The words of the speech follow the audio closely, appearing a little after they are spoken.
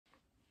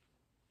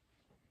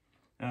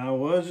I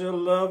was your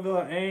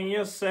lover and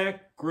your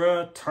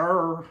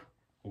secretary,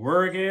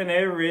 working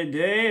every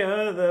day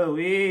of the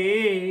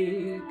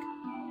week.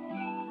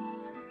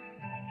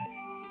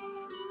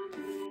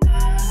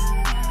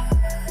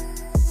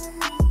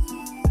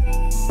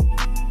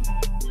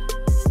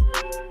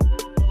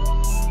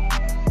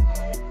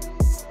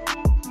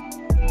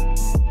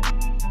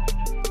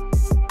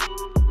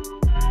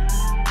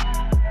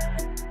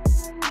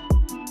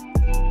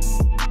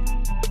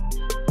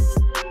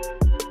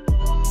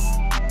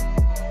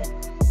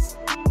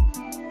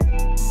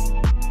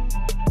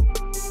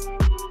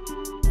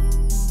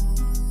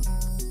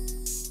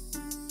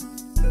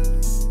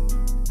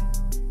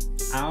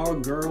 Our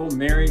girl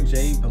Mary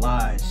J.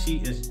 Blige, she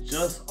is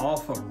just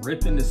off of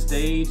ripping the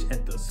stage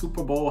at the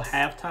Super Bowl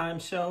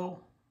halftime show.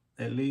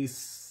 At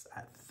least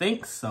I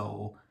think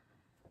so.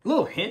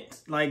 Little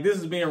hint, like this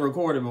is being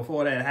recorded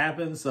before that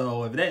happened,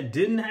 so if that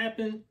didn't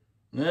happen,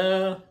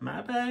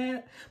 my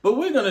bad. But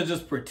we're gonna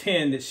just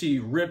pretend that she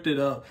ripped it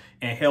up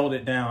and held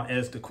it down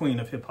as the queen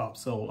of hip hop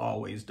soul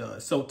always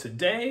does. So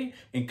today,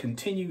 in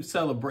continued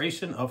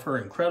celebration of her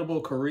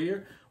incredible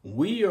career,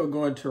 we are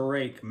going to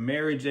rank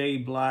Mary J.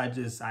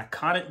 Blige's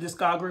iconic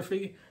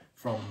discography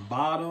from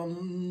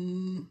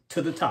bottom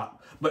to the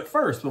top. But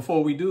first,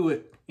 before we do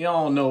it,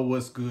 y'all know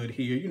what's good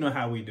here. You know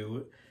how we do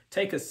it.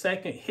 Take a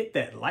second, hit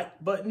that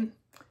like button,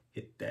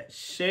 hit that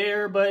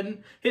share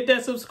button, hit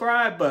that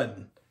subscribe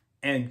button,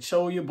 and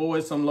show your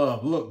boys some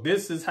love. Look,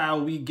 this is how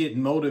we get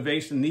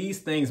motivation. These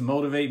things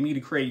motivate me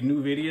to create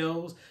new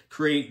videos,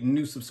 create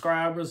new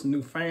subscribers,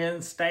 new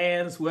fans,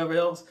 stands, whoever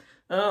else.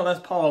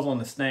 Let's pause on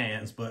the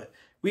stands, but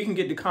we can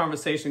get the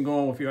conversation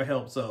going with your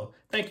help. So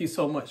thank you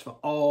so much for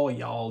all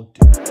y'all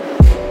do.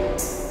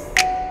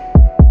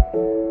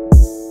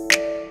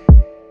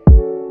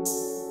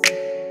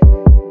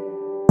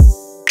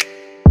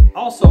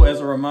 Also, as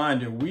a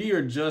reminder, we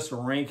are just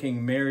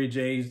ranking Mary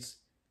J's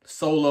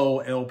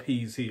solo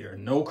LPs here.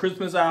 No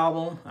Christmas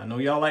album. I know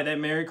y'all like that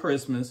Merry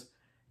Christmas.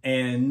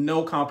 And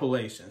no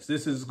compilations.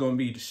 This is going to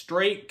be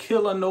straight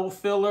killer, no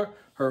filler.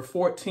 Her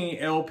 14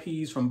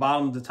 LPs from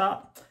bottom to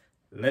top.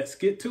 Let's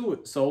get to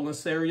it. Soul and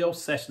Stereo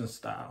session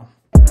style.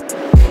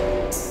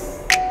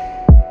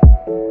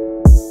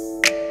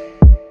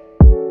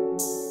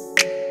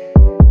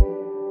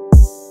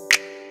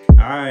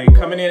 All right,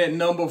 coming in at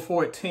number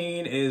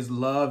 14 is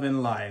Love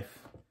and Life.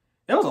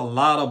 There was a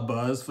lot of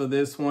buzz for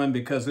this one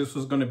because this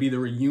was going to be the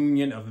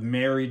reunion of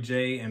Mary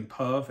J. and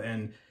Puff,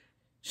 and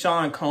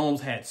Sean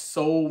Combs had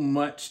so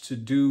much to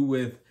do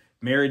with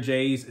Mary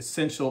J's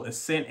essential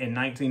ascent in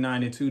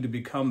 1992 to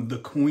become the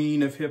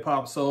queen of hip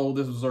hop soul.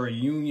 This was a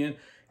reunion.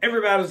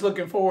 Everybody was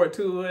looking forward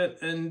to it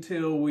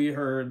until we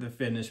heard the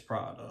finished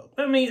product.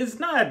 I mean, it's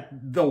not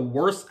the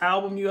worst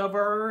album you ever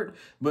heard,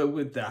 but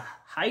with the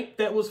hype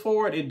that was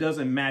for it, it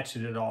doesn't match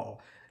it at all.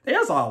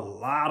 There's a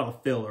lot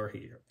of filler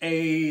here,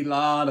 a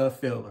lot of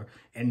filler,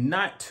 and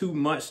not too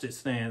much that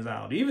stands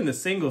out. Even the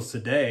singles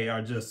today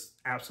are just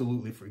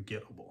absolutely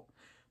forgettable.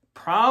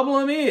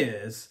 Problem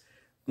is,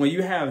 when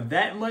you have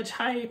that much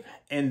hype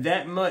and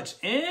that much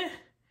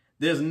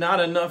there's not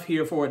enough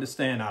here for it to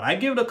stand out. I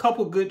give it a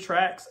couple good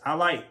tracks. I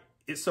like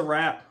It's a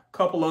Wrap, a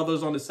couple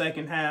others on the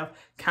second half,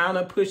 kind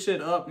of push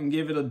it up and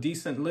give it a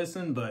decent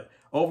listen, but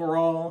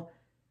overall,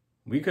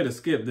 we could have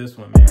skipped this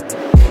one, man.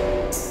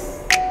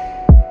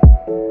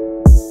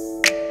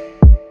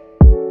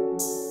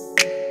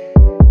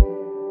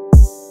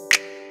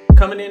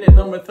 Coming in at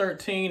number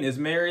 13 is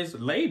Mary's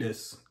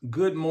latest,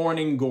 Good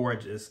Morning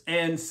Gorgeous.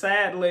 And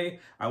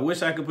sadly, I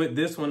wish I could put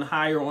this one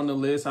higher on the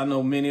list. I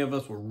know many of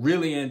us were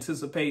really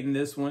anticipating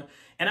this one.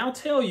 And I'll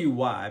tell you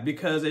why.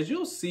 Because as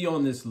you'll see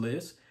on this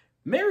list,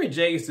 Mary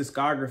J's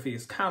discography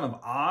is kind of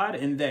odd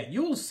in that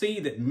you'll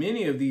see that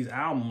many of these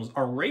albums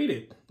are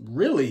rated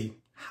really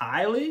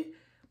highly,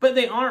 but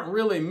they aren't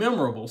really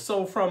memorable.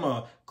 So from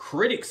a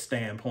critic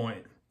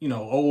standpoint, you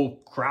know,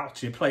 old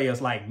grouchy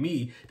players like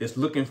me that's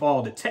looking for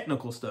all the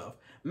technical stuff,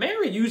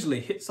 Mary usually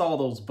hits all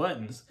those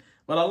buttons,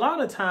 but a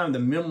lot of time the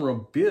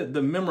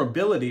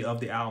memorability of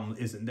the album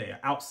isn't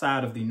there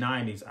outside of the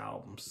 90s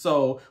albums.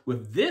 So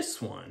with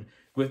this one,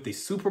 with the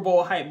Super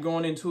Bowl hype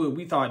going into it,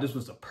 we thought this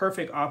was a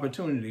perfect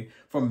opportunity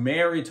for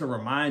Mary to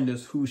remind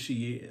us who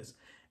she is.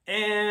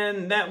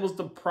 And that was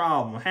the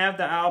problem. Half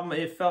the album,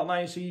 it felt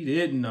like she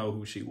didn't know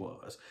who she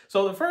was.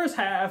 So the first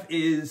half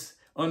is,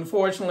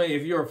 unfortunately,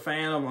 if you're a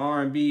fan of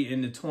R&B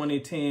in the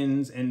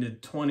 2010s and the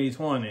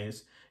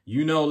 2020s,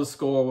 you know the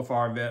score with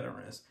our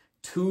veterans.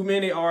 Too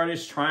many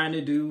artists trying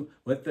to do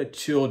what the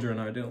children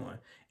are doing.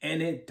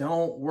 And it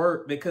don't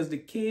work because the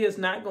kids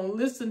not going to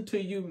listen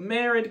to you.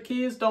 Mary, the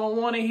kids don't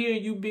want to hear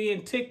you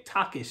being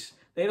TikTokish.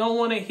 They don't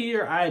want to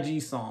hear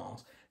IG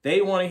songs.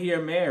 They want to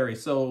hear Mary.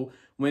 So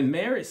when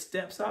Mary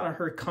steps out of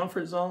her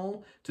comfort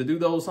zone to do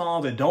those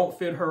songs that don't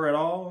fit her at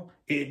all,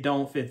 it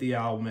don't fit the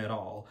album at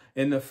all.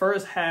 In the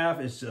first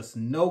half, it's just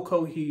no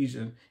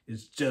cohesion.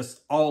 It's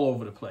just all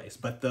over the place.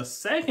 But the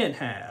second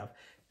half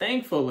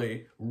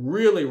thankfully,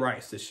 really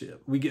rights the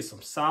ship. We get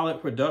some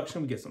solid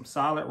production, we get some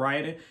solid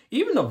writing.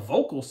 Even the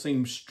vocals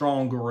seem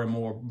stronger and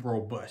more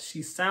robust.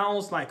 She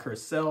sounds like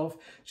herself.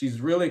 She's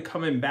really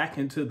coming back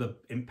into the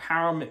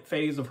empowerment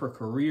phase of her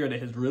career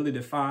that has really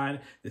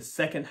defined the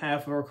second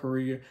half of her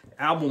career.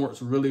 The album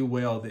works really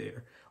well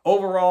there.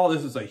 Overall,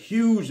 this is a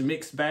huge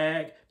mixed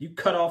bag. You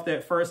cut off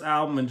that first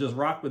album and just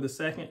rock with the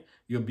second,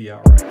 you'll be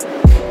all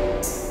right.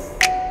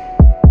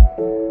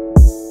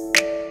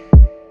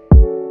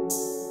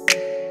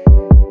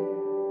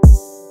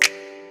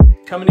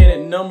 Coming in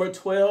at number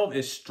 12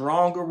 is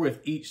Stronger with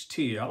Each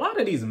Tear. A lot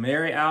of these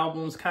Mary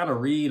albums kind of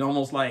read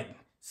almost like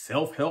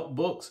self-help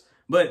books,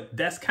 but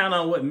that's kind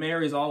of what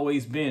Mary's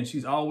always been.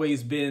 She's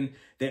always been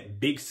that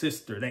big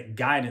sister, that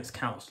guidance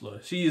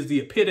counselor. She is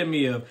the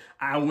epitome of,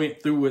 I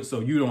went through it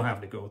so you don't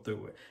have to go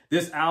through it.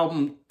 This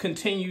album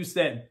continues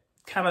that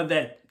kind of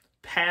that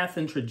path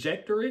and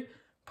trajectory.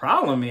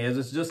 Problem is,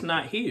 it's just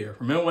not here.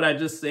 Remember what I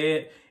just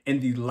said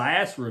in the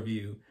last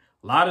review?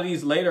 A lot of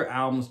these later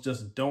albums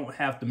just don't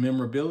have the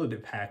memorability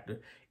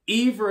factor,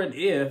 even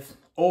if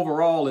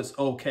overall it's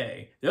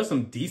okay. There's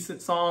some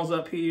decent songs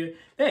up here.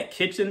 That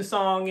Kitchen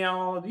song,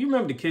 y'all. You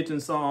remember the Kitchen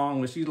song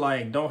where she's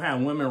like, don't have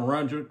women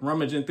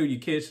rummaging through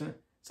your kitchen?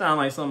 Sound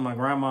like something my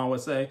grandma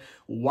would say.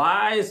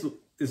 Why is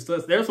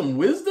there's some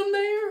wisdom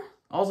there?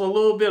 Also a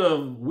little bit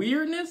of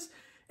weirdness.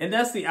 And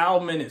that's the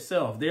album in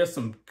itself. There's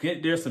some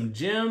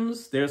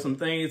gems. There's some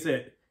things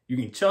that you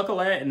can chuckle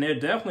at, and there are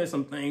definitely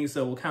some things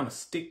that will kind of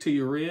stick to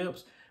your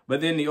ribs. But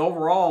then the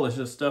overall is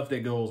just stuff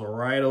that goes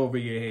right over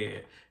your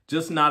head.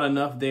 Just not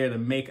enough there to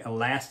make a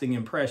lasting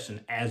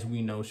impression, as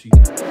we know she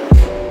does.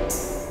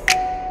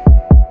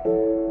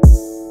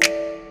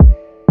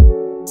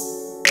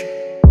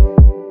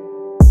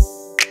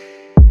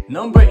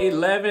 Number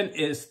 11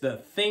 is the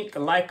Think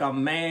Like a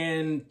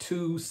Man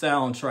 2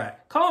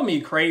 soundtrack. Call me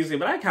crazy,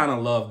 but I kind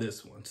of love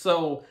this one.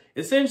 So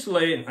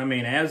essentially, I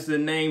mean, as the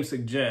name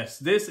suggests,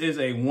 this is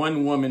a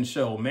one-woman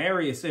show.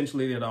 Mary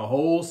essentially did a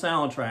whole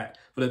soundtrack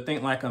for the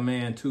Think Like a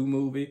Man 2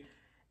 movie.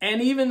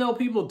 And even though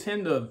people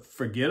tend to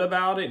forget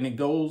about it and it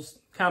goes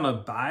kind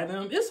of by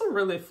them, it's a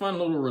really fun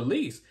little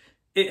release.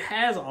 It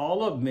has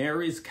all of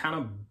Mary's kind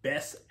of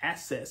best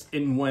assets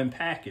in one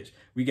package.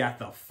 We got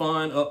the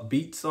fun,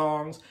 upbeat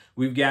songs.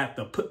 We've got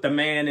the put the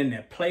man in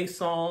their place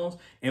songs.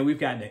 And we've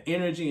got the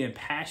energy and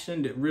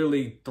passion that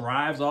really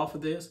thrives off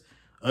of this.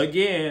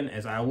 Again,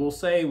 as I will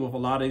say with a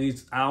lot of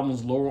these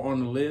albums lower on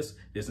the list,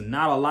 there's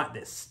not a lot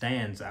that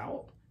stands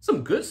out.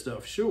 Some good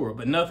stuff, sure,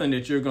 but nothing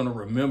that you're going to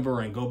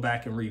remember and go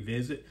back and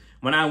revisit.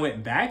 When I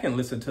went back and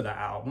listened to the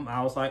album,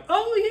 I was like,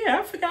 oh yeah,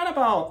 I forgot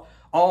about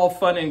All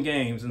Fun and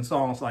Games and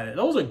songs like that.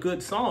 Those are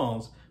good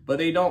songs, but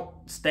they don't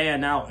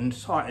stand out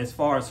as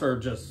far as her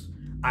just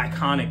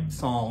iconic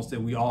songs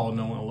that we all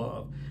know and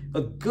love.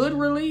 A good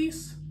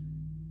release,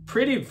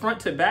 pretty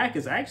front to back,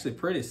 is actually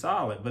pretty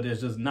solid, but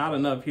there's just not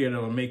enough here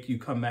that will make you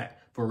come back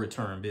for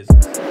return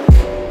business.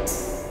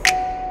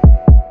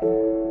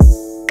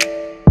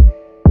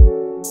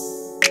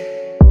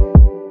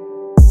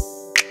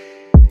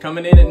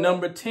 Coming in at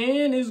number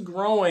 10 is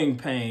Growing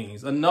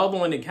Pains, another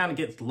one that kind of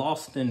gets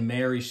lost in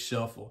Mary's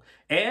shuffle.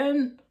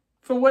 And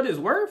for what it's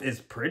worth, it's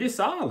pretty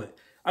solid.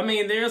 I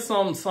mean, there's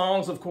some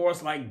songs, of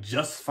course, like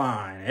Just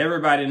Fine.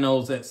 Everybody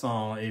knows that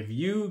song. If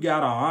you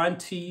got an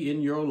auntie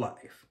in your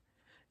life,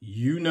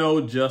 you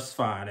know Just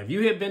Fine. If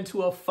you have been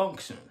to a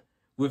function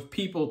with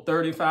people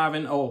 35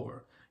 and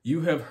over,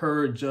 you have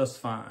heard Just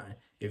Fine.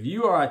 If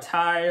you are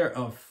tired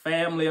of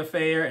family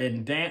affair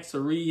and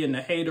dancery and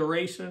the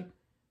hateration,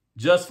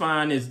 Just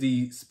Fine is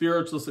the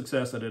spiritual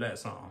successor to that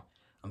song.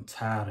 I'm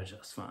tired of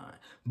Just Fine.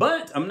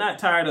 But I'm not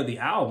tired of the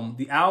album.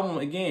 The album,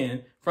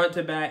 again, front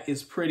to back,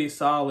 is pretty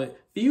solid.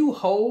 Few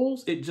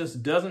holes, it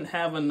just doesn't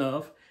have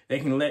enough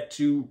that can let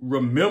you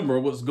remember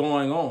what's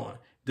going on.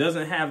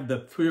 Doesn't have the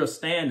pure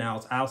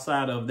standouts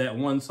outside of that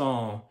one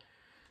song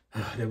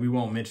that we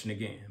won't mention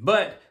again.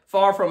 But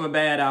far from a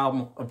bad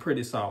album, a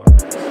pretty solid.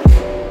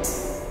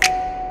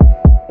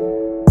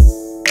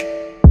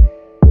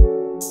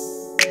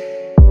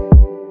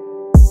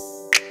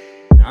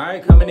 All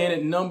right, coming in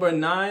at number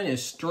 9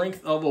 is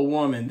Strength of a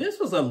Woman. This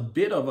was a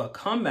bit of a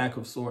comeback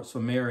of sorts for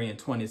Mary in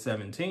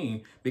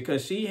 2017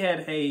 because she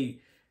had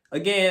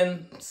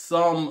again,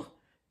 some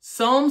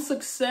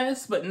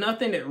success, but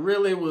nothing that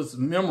really was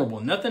memorable,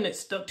 nothing that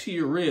stuck to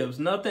your ribs,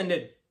 nothing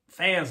that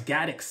fans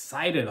got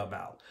excited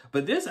about.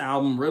 But this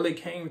album really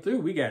came through.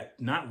 We got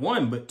not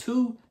one, but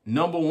 2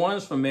 number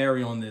 1s for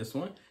Mary on this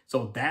one.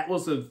 So that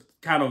was a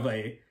kind of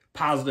a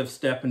positive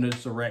step in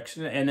this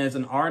direction. And as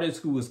an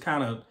artist who was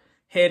kind of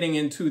heading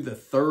into the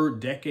 3rd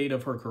decade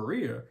of her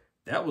career,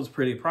 that was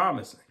pretty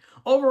promising.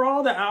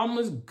 Overall, the album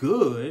is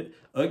good.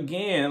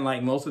 Again,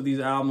 like most of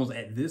these albums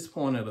at this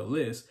point of the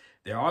list,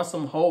 there are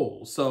some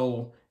holes.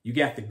 So you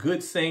got the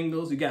good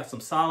singles, you got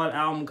some solid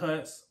album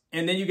cuts,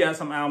 and then you got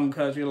some album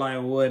cuts you're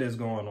like, what is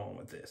going on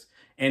with this?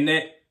 And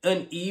that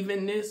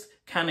unevenness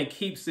kind of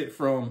keeps it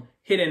from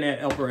hitting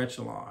that upper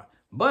echelon.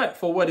 But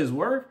for what it's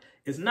worth,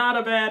 it's not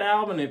a bad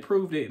album. It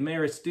proved that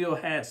Mary still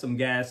had some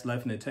gas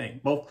left in the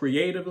tank, both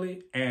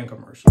creatively and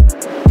commercially.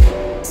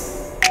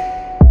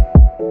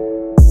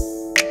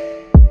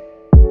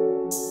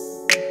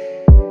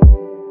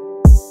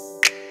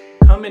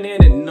 Coming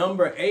in at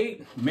number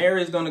 8,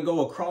 Mary's going to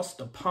go across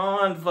the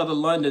pond for the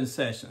London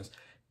sessions.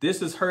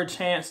 This is her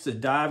chance to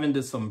dive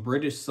into some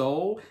British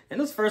soul. And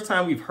this is the first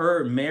time we've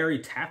heard Mary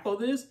tackle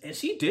this, and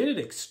she did it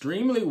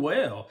extremely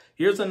well.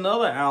 Here's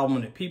another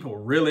album that people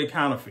really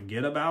kind of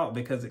forget about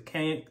because it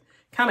kind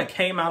of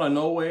came out of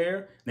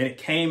nowhere. Then it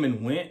came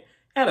and went.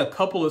 Had a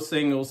couple of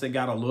singles that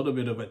got a little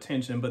bit of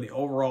attention, but the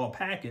overall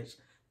package,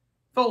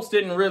 folks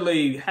didn't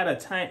really had a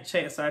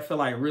chance, I feel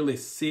like, really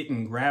sit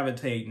and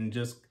gravitate and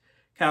just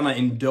kind of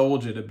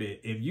indulge it a bit.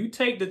 If you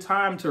take the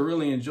time to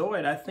really enjoy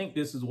it, I think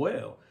this is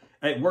well.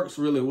 It works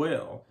really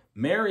well.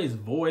 Mary's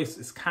voice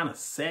is kind of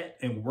set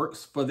and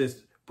works for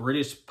this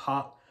British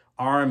pop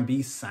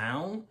R&B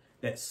sound,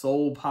 that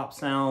soul pop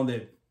sound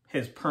that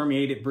has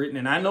permeated Britain.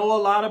 And I know a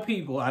lot of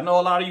people, I know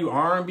a lot of you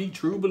R&B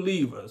true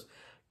believers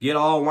get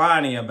all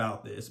whiny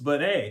about this.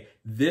 But hey,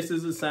 this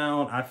is a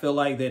sound I feel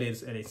like that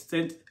is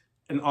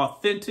an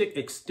authentic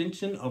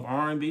extension of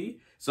R&B.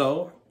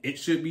 So it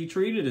should be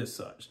treated as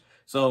such.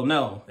 So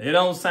no, it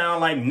don't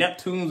sound like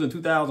Neptunes in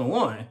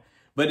 2001.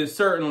 But it's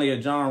certainly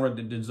a genre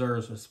that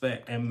deserves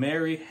respect, and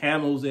Mary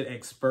handles it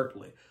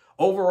expertly.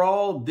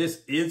 Overall,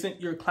 this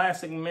isn't your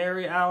classic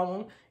Mary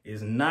album.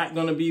 It's not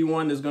going to be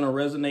one that's going to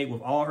resonate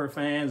with all her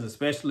fans,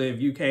 especially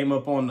if you came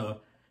up on the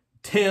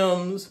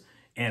Timbs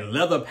and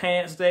leather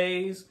pants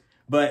days.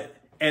 But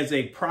as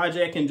a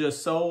project in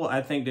just soul,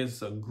 I think this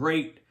is a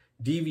great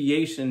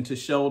deviation to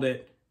show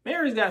that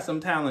Mary's got some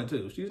talent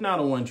too. She's not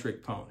a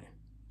one-trick pony.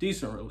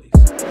 Decent release.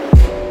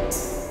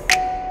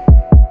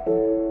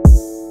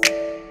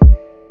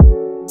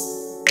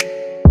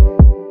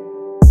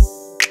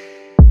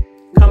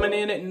 Coming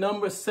in at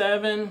number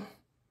 7,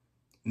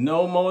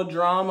 No More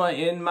Drama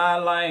in My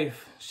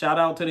Life. Shout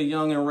out to the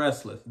Young and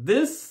Restless.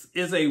 This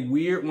is a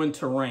weird one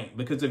to rank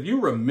because if you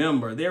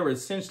remember, there were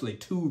essentially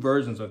 2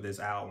 versions of this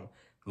album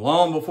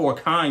long before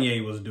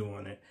Kanye was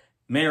doing it.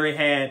 Mary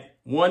had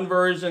one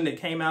version that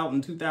came out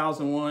in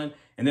 2001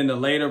 and then the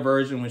later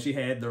version when she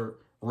had the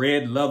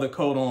red leather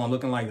coat on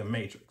looking like the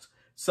Matrix.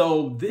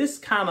 So this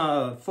kind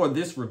of, for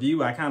this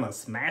review, I kind of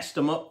smashed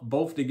them up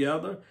both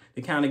together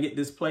to kind of get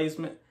this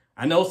placement.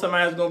 I know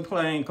somebody's going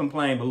to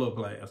complain, but look,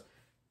 players,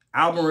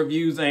 album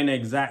reviews ain't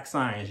exact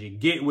science. You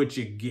get what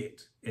you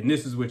get, and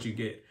this is what you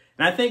get.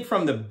 And I think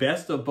from the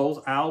best of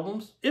both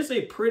albums, it's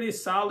a pretty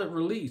solid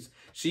release.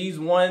 She's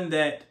one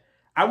that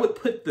I would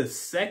put the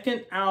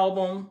second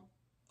album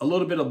a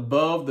little bit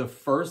above the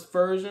first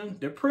version.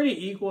 They're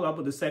pretty equal. I'll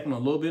put the second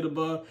one a little bit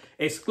above,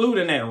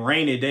 excluding that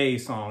Rainy Day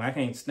song. I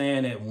can't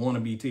stand that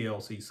Wannabe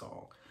TLC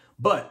song.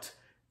 But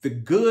the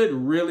good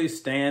really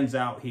stands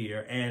out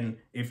here. And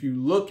if you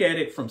look at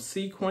it from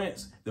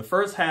sequence, the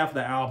first half of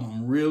the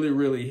album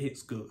really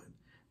hits good.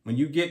 When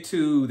you get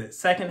to the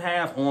second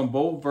half on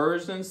both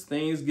versions,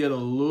 things get a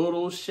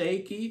little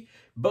shaky.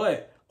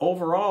 But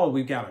overall,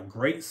 we've got a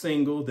great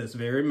single that's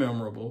very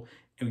memorable.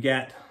 And we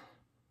got,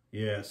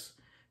 yes,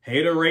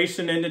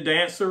 hateration in the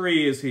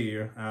dancery is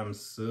here. I'm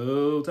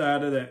so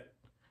tired of that.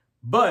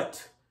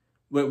 But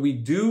what we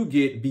do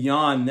get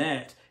beyond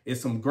that is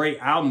some great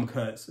album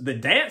cuts. The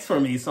Dance For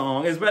Me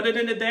song is better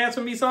than the Dance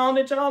For Me song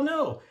that y'all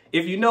know.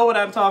 If you know what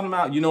I'm talking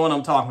about, you know what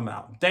I'm talking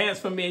about. Dance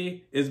For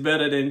Me is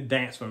better than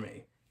Dance For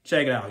Me.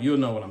 Check it out. You'll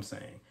know what I'm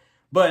saying.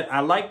 But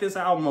I like this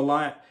album a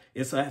lot.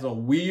 It has a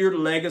weird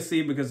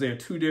legacy because there are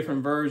 2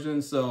 different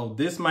versions. So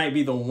this might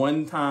be the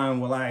one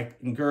time where I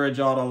encourage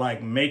y'all to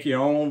like make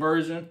your own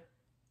version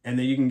and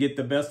then you can get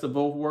the best of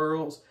both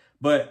worlds.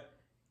 But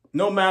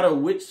no matter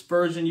which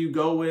version you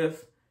go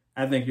with,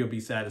 I think you'll be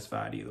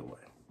satisfied either way.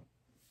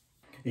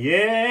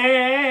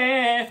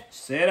 Yeah,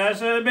 said I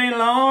should have been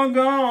long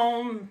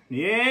gone.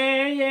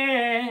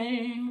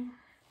 Yeah.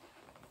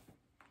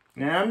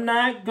 Now I'm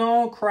not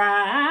gonna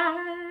cry.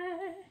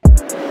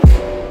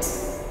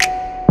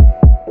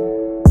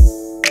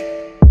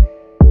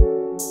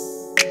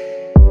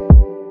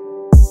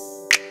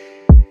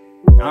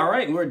 All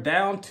right, we're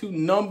down to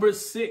number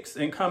 6,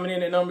 and coming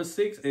in at number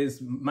 6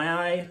 is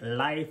My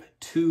Life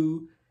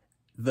 2.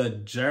 The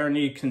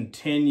Journey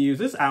Continues.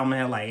 This album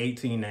had like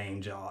 18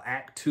 names, y'all.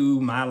 Act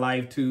 2, My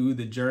Life 2,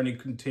 The Journey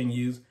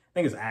Continues. I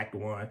think it's Act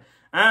 1.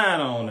 I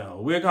don't know.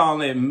 We're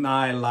calling it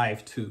My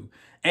Life 2.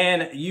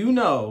 And you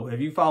know,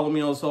 if you follow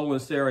me on Soul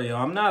and Stereo,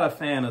 I'm not a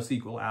fan of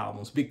sequel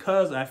albums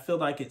because I feel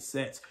like it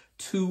sets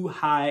too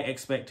high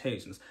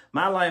expectations.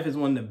 My Life is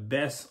one of the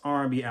best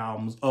R&B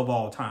albums of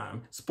all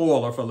time.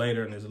 Spoiler for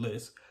later in this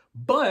list.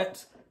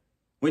 But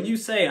when you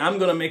say, I'm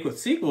going to make a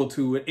sequel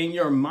to it, in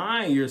your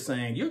mind, you're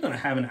saying you're going to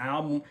have an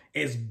album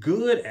as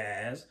good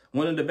as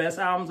one of the best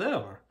albums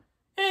ever.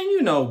 And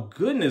you know,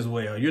 goodness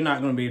well, you're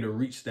not going to be able to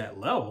reach that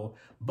level.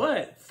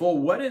 But for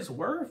what it's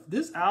worth,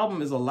 this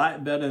album is a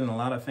lot better than a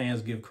lot of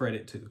fans give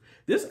credit to.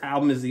 This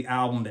album is the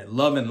album that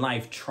Love and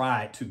Life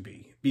tried to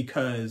be.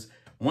 Because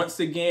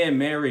Once again,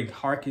 Mary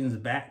harkens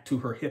back to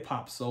her hip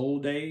hop soul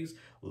days.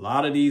 A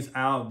lot of these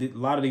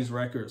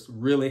records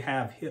really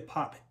have hip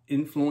hop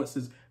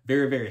influences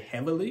very, very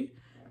heavily,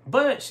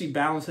 but she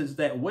balances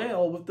that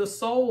well with the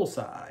soul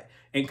side.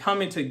 And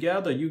coming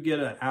together, you get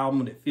an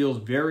album that feels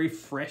very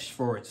fresh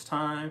for its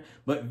time,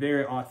 but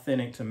very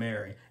authentic to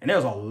Mary. And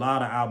there's a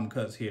lot of album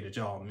cuts here that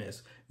y'all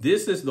miss.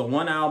 This is the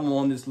one album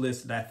on this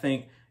list that I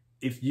think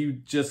if you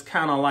just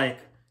kind of like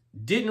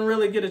didn't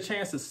really get a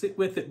chance to sit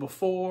with it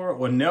before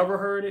or never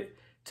heard it,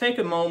 take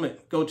a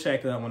moment, go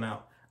check that one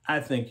out. I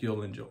think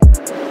you'll enjoy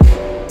it.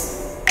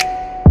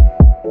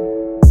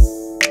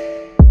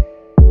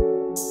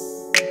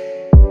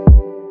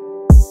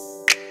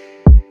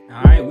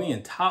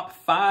 In top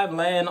 5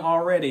 land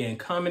already, and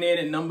coming in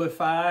at number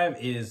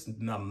 5 is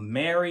the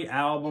Mary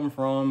album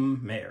from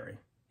Mary.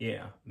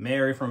 Yeah,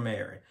 Mary from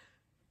Mary.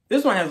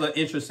 This one has an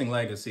interesting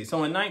legacy.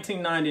 So in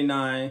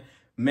 1999,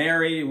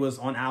 Mary was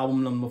on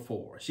album number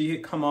 4. She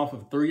had come off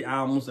of 3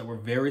 albums that were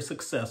very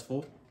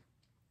successful,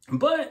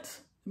 but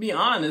to be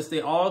honest,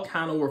 they all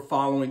kind of were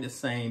following the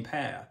same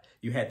path.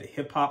 You had the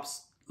hip-hop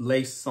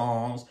laced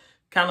songs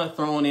kind of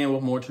thrown in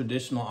with more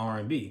traditional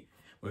R&B.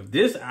 With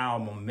this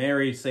album,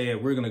 Mary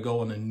said, we're going to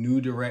go in a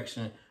new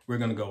direction. We're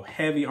going to go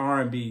heavy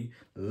R&B,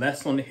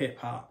 less on the hip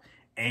hop,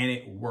 and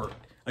it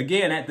worked.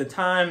 Again, at the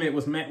time, it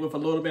was met with a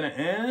little bit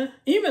of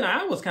Even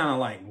I was kind of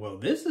like, well,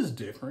 this is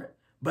different,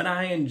 but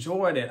I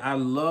enjoyed it. I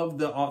loved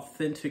the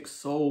authentic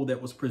soul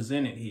that was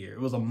presented here. It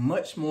was a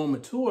much more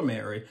mature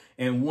Mary,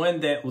 and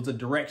one that was a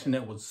direction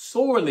that was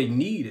sorely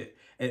needed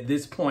at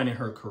this point in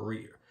her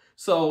career.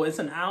 So it's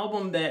an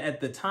album that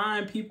at the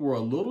time people were a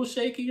little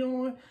shaky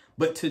on,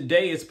 but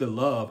today it's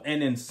beloved.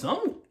 And in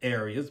some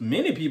areas,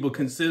 many people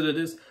consider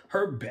this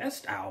her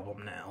best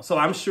album now. So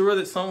I'm sure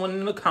that someone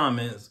in the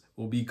comments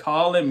will be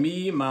calling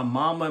me, my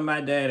mama, and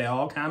my daddy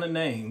all kind of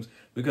names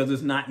because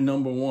it's not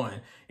number 1.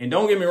 And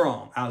don't get me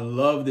wrong, I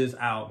love this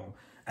album.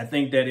 I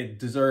think that it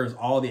deserves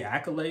all the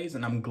accolades,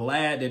 and I'm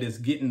glad that it's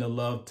getting the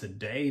love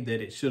today that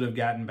it should have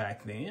gotten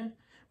back then.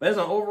 But as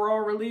an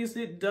overall release,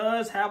 it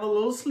does have a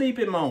little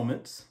sleeping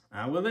moments.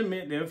 I will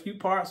admit there are a few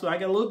parts where I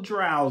get a little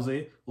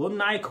drowsy, a little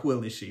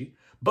NyQuil-ishy.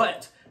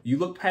 But you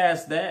look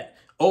past that,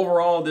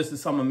 overall, this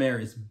is some of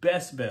Mary's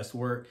best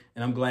work.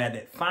 And I'm glad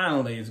that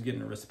finally it's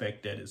getting the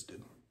respect that it's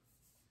due.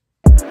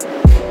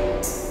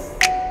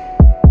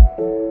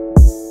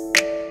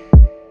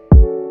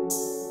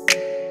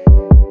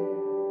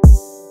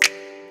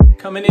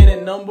 Coming in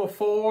at number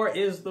 4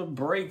 is The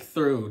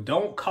Breakthrough.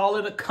 Don't call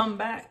it a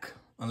comeback.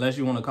 Unless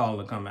you want to call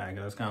it a comeback,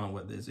 that's kind of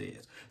what this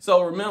is.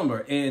 So remember,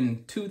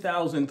 in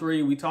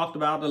 2003, we talked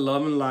about the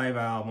Love and Life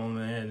album,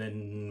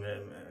 and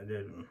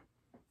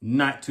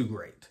not too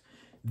great.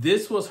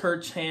 This was her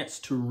chance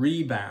to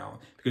rebound,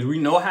 because we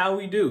know how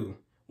we do.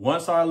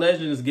 Once our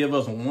legends give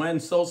us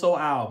one so-so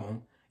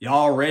album,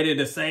 y'all ready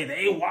to say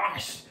they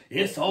washed,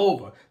 it's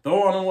over,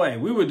 throw it away.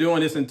 We were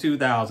doing this in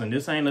 2000.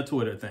 This ain't a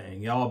Twitter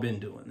thing. Y'all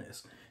been doing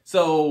this.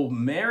 So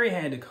Mary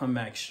had to come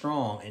back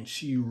strong, and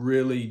she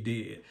really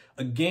did.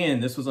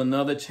 Again, this was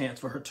another chance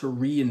for her to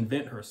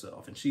reinvent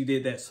herself, and she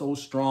did that so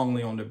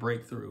strongly on The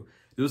Breakthrough.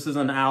 This is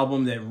an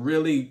album that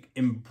really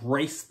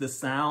embraced the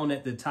sound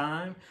at the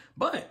time,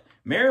 but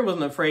Mary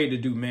wasn't afraid to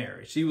do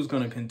Mary. She was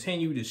going to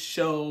continue to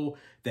show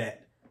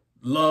that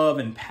love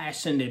and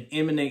passion that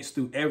emanates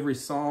through every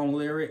song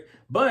lyric,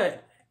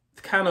 but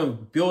kind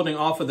of building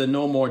off of the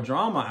No More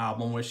Drama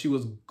album where she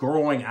was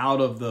growing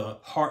out of the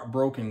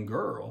heartbroken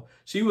girl.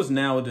 She was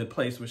now at the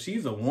place where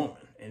she's a woman,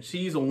 and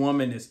she's a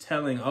woman that's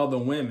telling other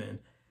women,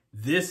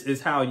 this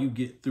is how you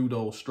get through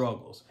those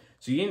struggles.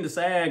 She ain't the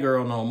sad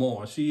girl no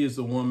more. She is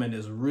the woman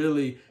that's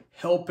really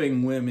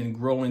helping women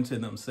grow into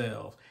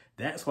themselves.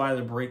 That's why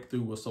The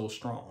Breakthrough was so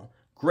strong.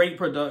 Great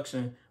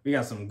production. We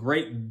got some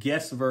great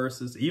guest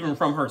verses, even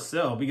from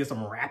herself. We get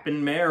some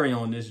rapping Mary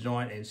on this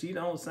joint, and she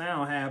don't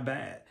sound half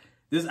bad.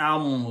 This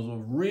album was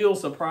a real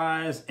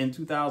surprise in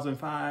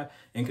 2005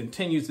 and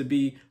continues to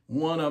be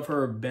one of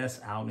her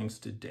best outings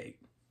to date.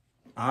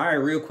 All right,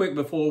 real quick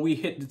before we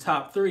hit the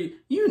top 3,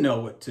 you know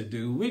what to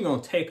do. We're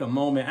going to take a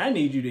moment. I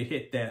need you to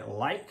hit that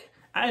like.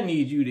 I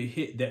need you to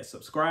hit that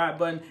subscribe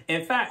button.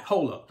 In fact,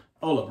 hold up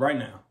right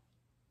now.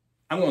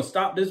 I'm going to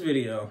stop this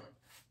video.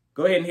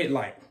 Go ahead and hit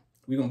like.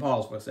 We're going to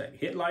pause for a second.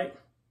 Hit like.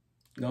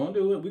 Don't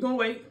do it. We're going to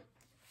wait.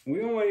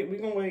 We're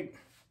going to wait.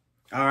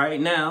 All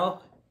right,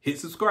 now hit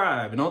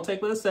subscribe. It don't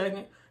take but a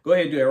second. Go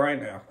ahead and do it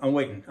right now. I'm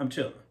waiting. I'm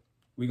chilling.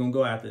 We're going to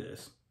go after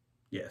this.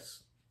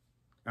 Yes.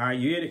 All right,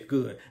 you hit it?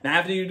 Good. Now,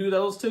 after you do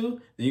those 2,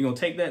 then you're going to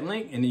take that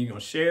link and then you're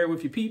going to share it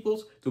with your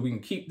peoples so we can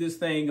keep this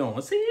thing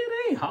going. See,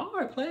 it ain't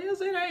hard,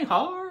 players. It ain't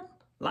hard.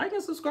 Like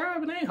and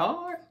subscribe. It ain't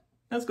hard.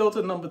 Let's go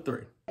to number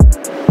 3.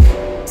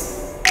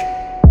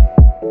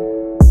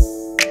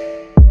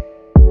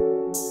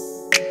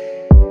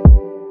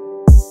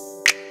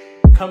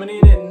 Coming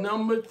in at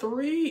number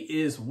 3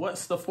 is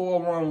What's the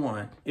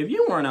 411? If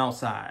you weren't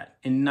outside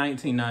in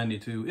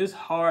 1992, it's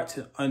hard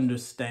to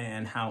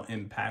understand how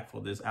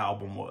impactful this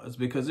album was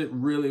because it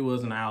really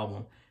was an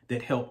album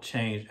that helped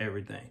change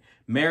everything.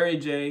 Mary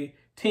J.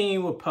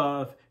 Team with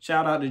Puff.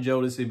 Shout out to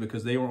Jodeci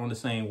because they were on the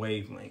same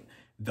wavelength.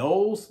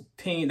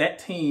 That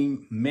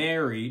team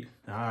married,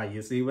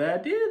 you see what I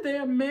did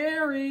there?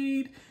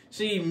 Married.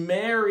 She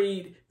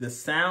married the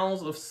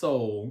sounds of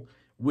soul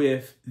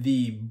with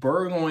the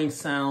burgeoning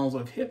sounds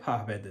of hip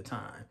hop at the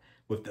time,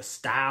 with the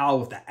style,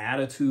 with the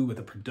attitude, with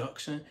the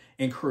production,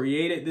 and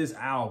created this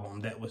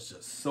album that was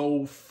just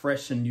so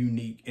fresh and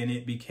unique, and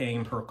it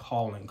became her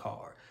calling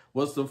card.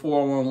 What's the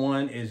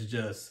 411 is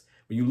just,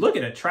 when you look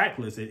at a track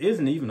list, it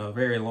isn't even a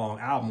very long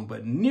album,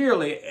 but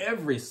nearly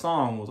every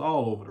song was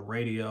all over the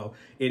radio.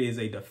 It is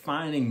a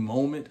defining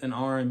moment in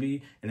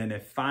R&B and a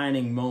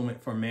defining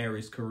moment for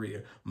Mary's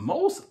career.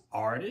 Most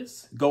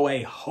artists go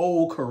a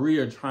whole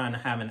career trying to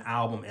have an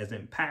album as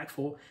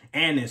impactful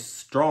and as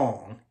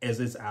strong as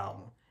this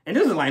album. And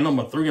this is like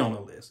number 3 on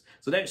the list.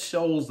 So that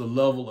shows the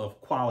level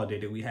of quality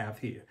that we have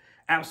here.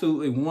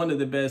 Absolutely one of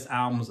the best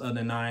albums of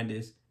the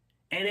 90s.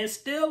 And it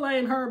still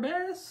ain't her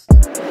best.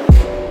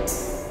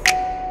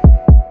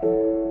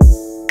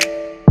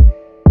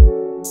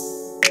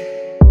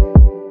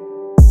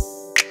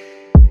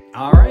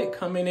 All right,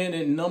 coming in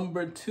at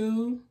number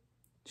 2,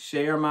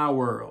 Share My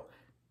World.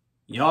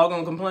 Y'all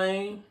gonna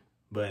complain,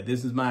 but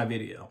this is my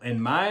video. In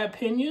my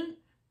opinion,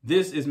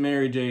 this is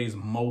Mary J's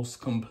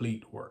most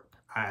complete work.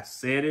 I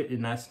said it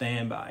and I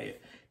stand by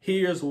it.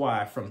 Here's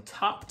why. From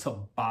top to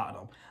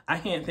bottom, I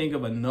can't think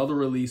of another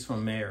release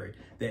from Mary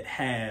that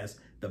has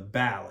the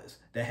ballads,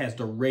 that has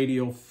the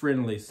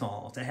radio-friendly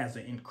songs, that has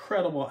the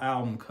incredible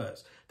album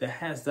cuts, that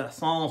has the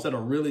songs that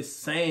are really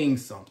saying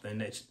something,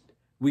 that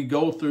we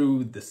go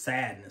through the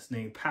sadness,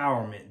 the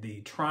empowerment, the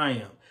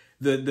triumph,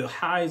 the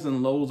highs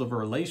and lows of a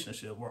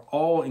relationship were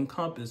all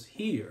encompassed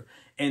here.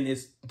 And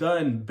it's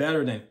done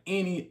better than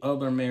any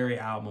other Mary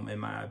album, in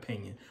my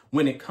opinion,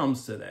 when it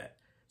comes to that.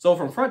 So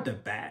from front to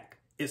back,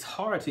 it's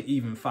hard to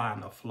even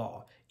find a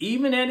flaw.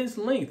 Even at its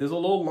length, it's a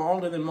little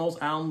longer than most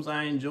albums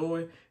I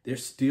enjoy.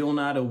 There's still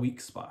not a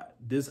weak spot.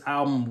 This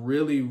album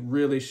really,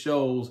 really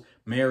shows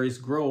Mary's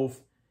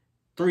growth.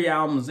 3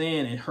 albums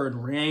in and her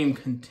name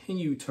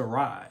continued to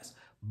rise.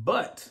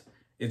 But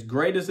as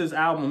great as this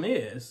album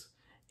is,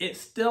 it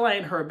still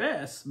ain't her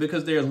best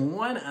because there's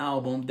one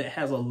album that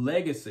has a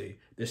legacy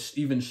that's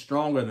even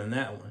stronger than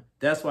that one.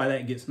 That's why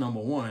that gets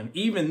number 1,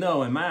 even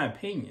though, in my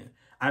opinion,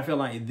 I feel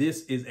like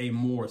this is a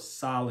more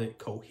solid,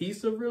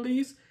 cohesive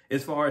release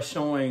as far as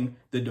showing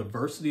the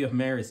diversity of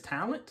Mary's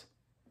talent.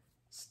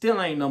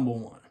 Still ain't number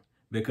 1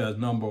 because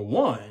number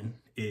 1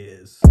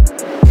 is...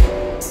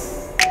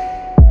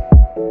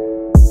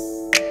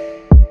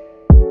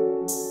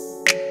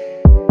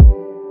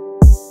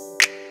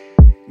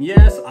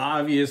 Yes,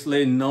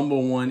 obviously, number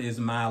 1 is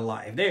My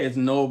Life. There is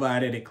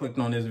nobody that clicked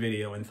on this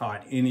video and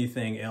thought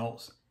anything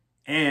else.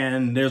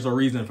 And there's a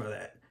reason for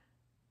that.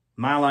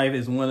 My Life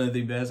is one of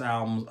the best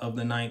albums of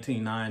the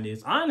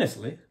 1990s.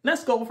 Honestly,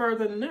 let's go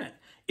further than that.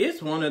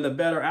 It's one of the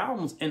better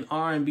albums in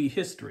R&B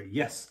history.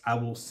 Yes, I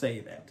will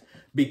say that.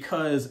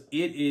 Because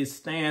it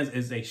stands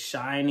as a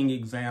shining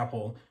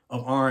example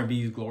of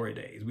R&B's glory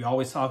days. We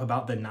always talk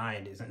about the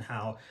 90s and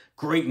how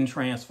great and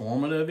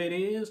transformative it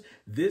is.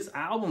 This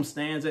album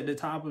stands at the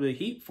top of the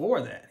heap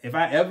for that. If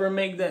I ever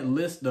make that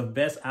list of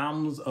best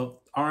albums of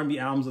R&B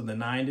albums of the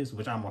 90s,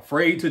 which I'm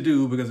afraid to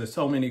do because there's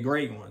so many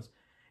great ones,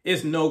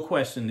 it's no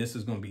question this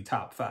is going to be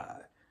top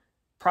 5.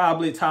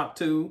 Probably top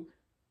 2,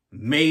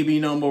 maybe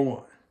number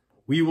 1.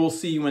 We will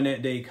see when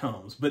that day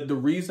comes. But the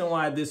reason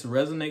why this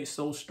resonates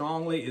so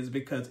strongly is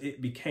because it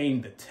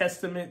became the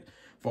testament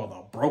for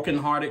the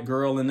brokenhearted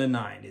girl in the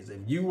 90s.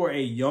 If you were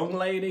a young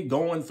lady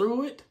going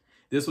through it,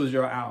 this was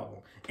your album.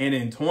 And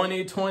in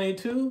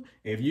 2022,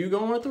 if you're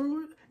going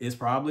through it, it's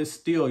probably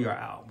still your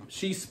album.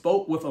 She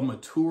spoke with a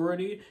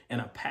maturity and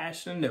a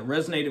passion that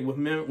resonated with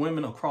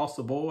women across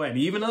the board. And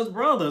even us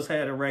brothers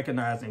had to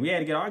recognize it. We had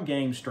to get our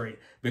game straight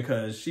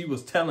because she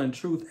was telling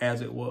truth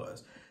as it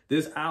was.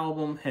 This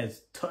album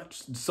has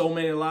touched so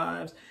many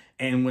lives.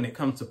 And when it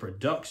comes to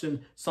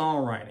production,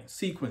 songwriting,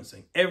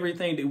 sequencing,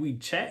 everything that we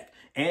check,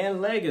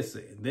 and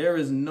legacy, there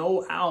is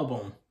no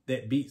album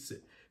that beats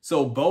it.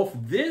 So both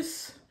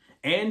this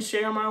and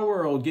Share My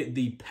World get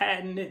the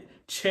patented,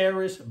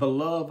 cherished,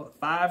 beloved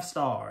 5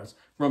 stars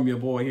from your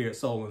boy here at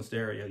Soul and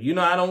Stereo. You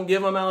know I don't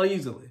give them out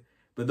easily,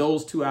 but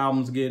those 2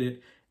 albums get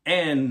it.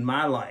 And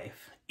My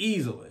Life,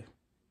 easily,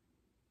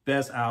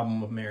 best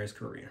album of Mary's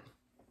career.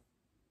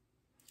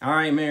 All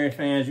right, Mary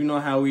fans, you know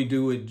how we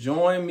do it.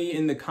 Join me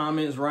in the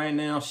comments right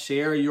now.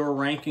 Share your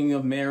ranking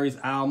of Mary's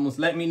albums.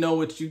 Let me know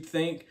what you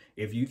think.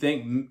 If you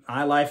think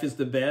My Life is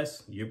the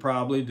best, you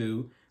probably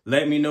do.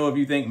 Let me know if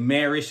you think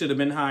Mary should have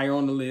been higher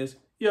on the list.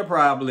 You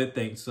probably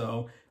think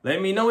so.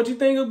 Let me know what you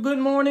think of Good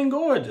Morning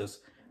Gorgeous.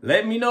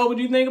 Let me know what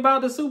you think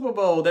about the Super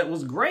Bowl. That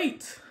was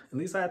great. At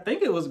least I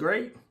think it was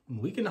great.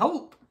 We can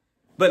hope.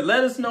 But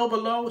let us know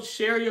below.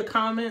 Share your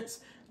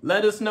comments.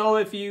 Let us know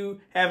if you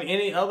have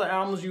any other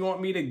albums you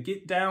want me to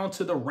get down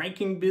to the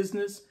ranking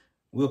business.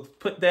 We'll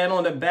put that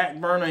on the back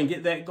burner and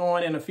get that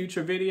going in a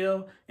future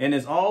video. And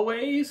as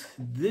always,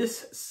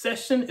 this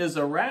session is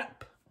a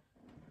wrap.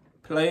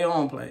 Play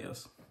on,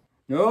 players.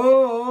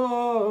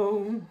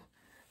 Oh,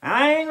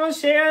 I ain't gonna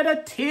shed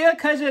a tear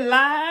cause you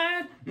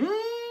lied.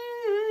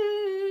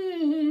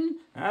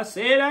 I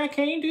said I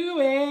can't do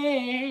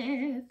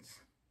it.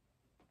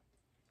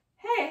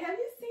 Hey, have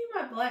you seen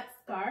my black